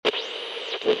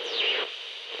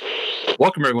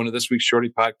Welcome, everyone, to this week's Shorty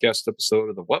podcast episode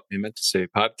of the What We Meant to Say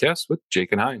podcast with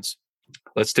Jake and Hines.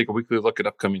 Let's take a weekly look at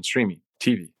upcoming streaming,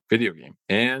 TV, video game,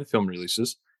 and film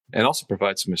releases, and also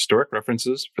provide some historic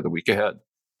references for the week ahead.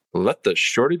 Let the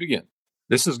Shorty begin.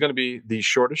 This is going to be the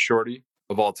shortest Shorty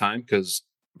of all time because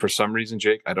for some reason,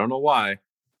 Jake, I don't know why,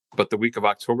 but the week of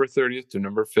October 30th to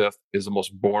November 5th is the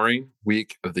most boring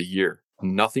week of the year.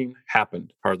 Nothing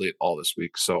happened hardly at all this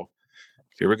week. So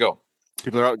here we go.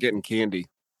 People are out getting candy.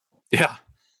 Yeah.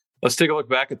 Let's take a look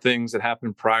back at things that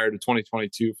happened prior to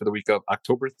 2022 for the week of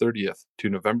October 30th to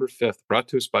November 5th, brought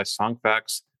to us by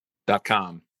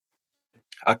songfacts.com.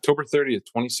 October 30th,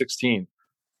 2016,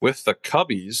 with the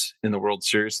Cubbies in the World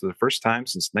Series for the first time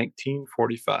since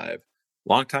 1945.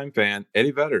 Longtime fan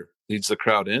Eddie Vedder leads the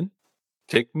crowd in.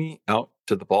 Take me out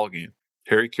to the ball game.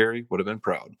 Harry Carey would have been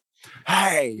proud.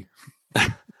 Hey!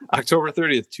 October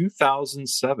 30th,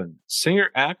 2007,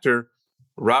 singer-actor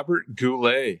Robert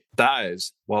Goulet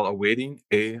dies while awaiting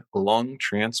a lung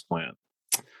transplant.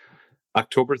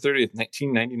 October 30th,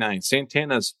 1999,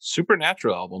 Santana's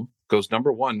Supernatural album goes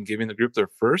number one, giving the group their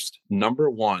first number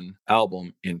one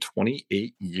album in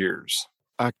 28 years.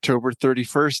 October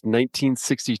 31st,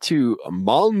 1962,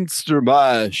 Monster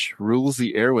Mash rules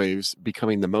the airwaves,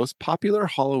 becoming the most popular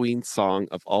Halloween song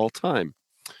of all time.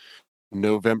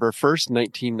 November 1st,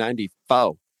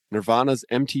 1994, Nirvana's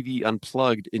MTV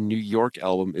Unplugged in New York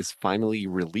album is finally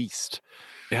released.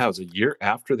 Yeah, it was a year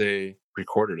after they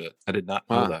recorded it. I did not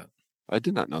know that. I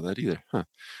did not know that either.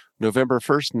 November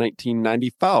 1st,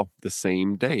 1994, the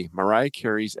same day, Mariah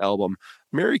Carey's album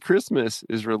Merry Christmas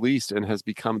is released and has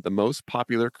become the most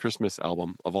popular Christmas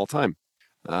album of all time.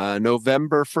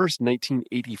 November 1st,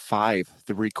 1985,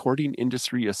 the Recording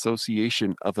Industry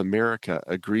Association of America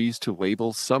agrees to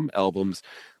label some albums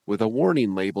with a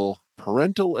warning label,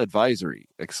 Parental Advisory,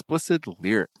 Explicit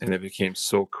Lyrics. And it became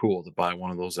so cool to buy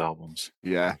one of those albums.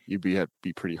 Yeah, you'd be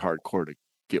pretty hardcore to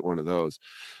get one of those.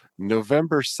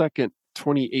 November 2nd,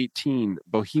 2018,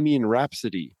 Bohemian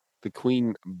Rhapsody, the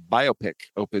Queen biopic,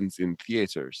 opens in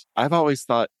theaters. I've always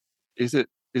thought, is it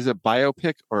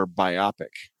biopic or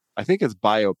biopic? I think it's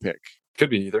biopic.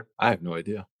 Could be either. I have no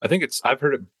idea. I've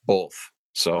heard it both.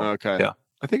 So, okay. Yeah.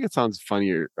 I think it sounds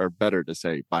funnier or better to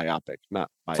say biopic, not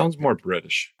biopic. Sounds more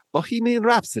British. Bohemian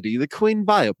Rhapsody, the Queen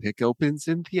biopic, opens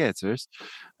in theaters.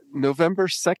 November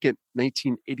 2nd,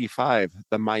 1985,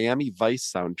 the Miami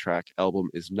Vice soundtrack album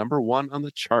is number one on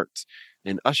the charts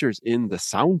and ushers in the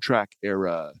soundtrack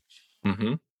era.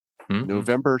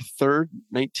 November 3rd,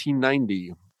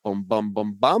 1990, Bum Bum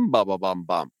Bum Bum Bum Bum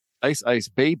Bum. Ice Ice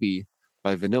Baby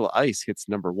by Vanilla Ice hits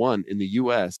number one in the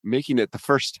U.S., making it the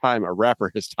first time a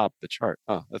rapper has topped the chart.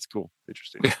 Oh, that's cool.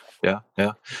 Interesting. Yeah.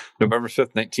 November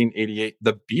 5th, 1988,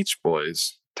 the Beach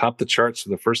Boys topped the charts for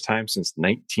the first time since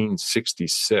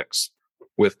 1966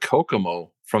 with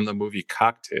Kokomo from the movie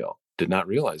Cocktail. Did not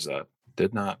realize that.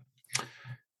 Did not.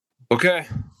 Okay,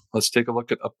 let's take a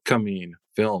look at upcoming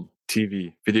film,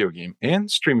 TV, video game, and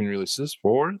streaming releases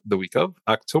for the week of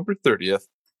October 30th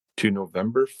to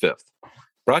November 5th.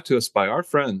 Brought to us by our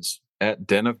friends at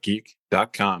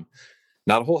denofgeek.com.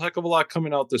 Not a whole heck of a lot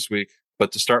coming out this week,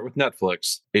 but to start with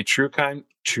Netflix, a true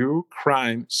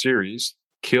crime series,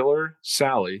 Killer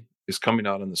Sally, is coming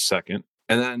out on the 2nd.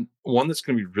 And then one that's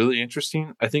going to be really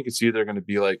interesting, I think it's either going to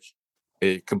be like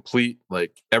a complete,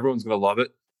 like everyone's going to love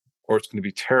it, or it's going to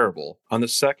be terrible. On the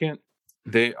 2nd,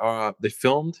 they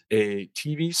filmed a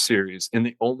TV series in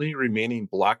the only remaining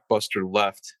blockbuster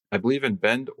left, I believe in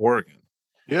Bend, Oregon.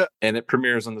 Yeah. And it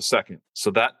premieres on the 2nd.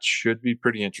 So that should be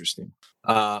pretty interesting.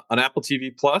 On Apple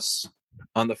TV Plus,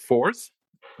 on the 4th,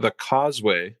 The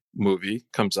Causeway movie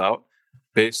comes out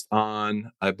based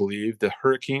on, I believe, the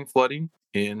hurricane flooding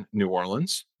in New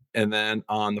Orleans. And then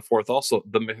on the 4th, also,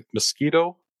 the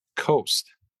Mosquito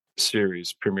Coast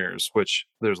series premieres, which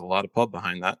there's a lot of pub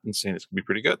behind that and saying it's going to be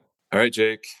pretty good. All right,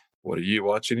 Jake. What are you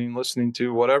watching and listening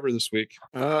to, whatever, this week?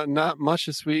 Not much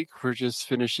this week. We're just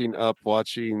finishing up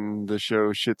watching the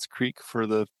show Schitt's Creek for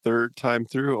the third time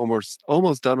through.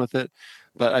 Almost done with it.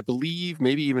 But I believe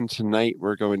maybe even tonight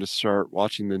we're going to start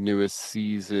watching the newest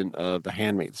season of The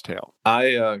Handmaid's Tale.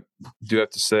 I do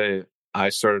have to say, I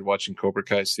started watching Cobra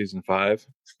Kai season 5.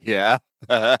 Yeah.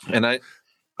 And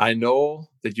I know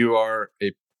that you are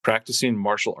a practicing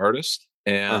martial artist.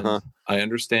 And I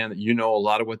understand that you know a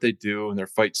lot of what they do in their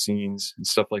fight scenes and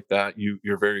stuff like that.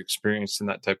 You're very experienced in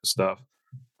that type of stuff.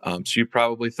 So you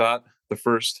probably thought the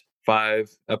first 5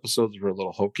 episodes were a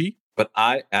little hokey, but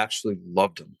I actually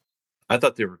loved them. I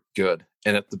thought they were good.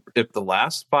 And if the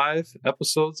last 5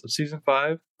 episodes of season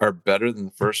 5 are better than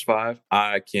the first 5,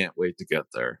 I can't wait to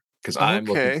get there because I'm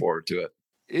looking forward to it.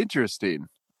 Interesting.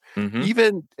 Mhm.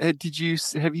 Even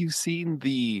have you seen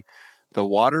the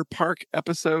water park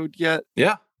episode yet?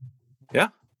 Yeah. Yeah.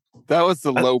 That was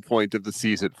the I- low point of the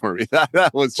season for me.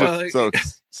 That was just well,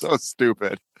 so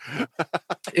stupid.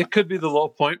 it could be the low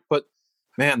point, but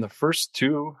man, the first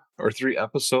 2 or 3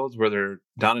 episodes where they're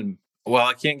down in, well,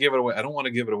 I can't give it away. I don't want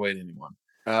to give it away to anyone,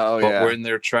 Oh but yeah. when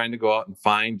they're trying to go out and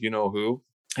find, who,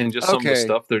 and just some of the Okay,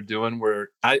 stuff they're doing where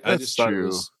I that's just thought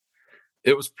true.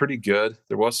 it was pretty good.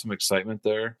 There was some excitement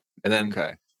there. And then,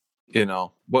 Okay.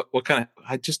 what kind of,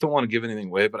 I just don't want to give anything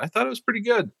away, but I thought it was pretty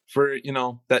good for,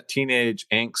 that teenage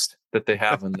angst that they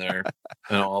have in there,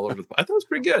 all over I thought it was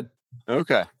pretty good.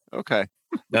 Okay. Okay.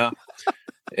 Yeah.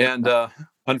 And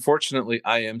unfortunately,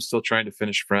 I am still trying to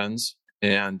finish Friends.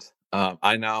 And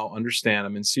I now understand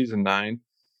I'm in season 9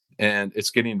 and it's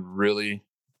getting really,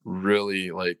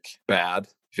 really like bad,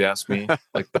 if you ask me,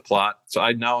 like the plot. So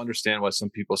I now understand why some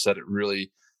people said it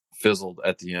really fizzled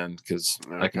at the end, because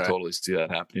I can Okay. totally see that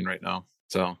happening right now.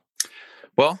 So,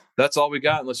 well, that's all we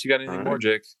got, unless you got anything more,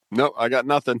 Jake. Nope, I got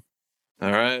nothing.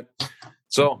 All right.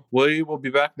 So we will be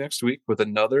back next week with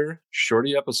another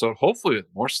Shorty episode, hopefully with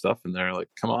more stuff in there. Like,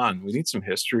 come on, we need some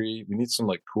history. We need some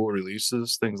like cool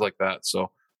releases, things like that.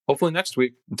 So hopefully next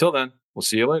week. Until then, we'll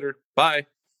see you later. Bye.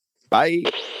 Bye.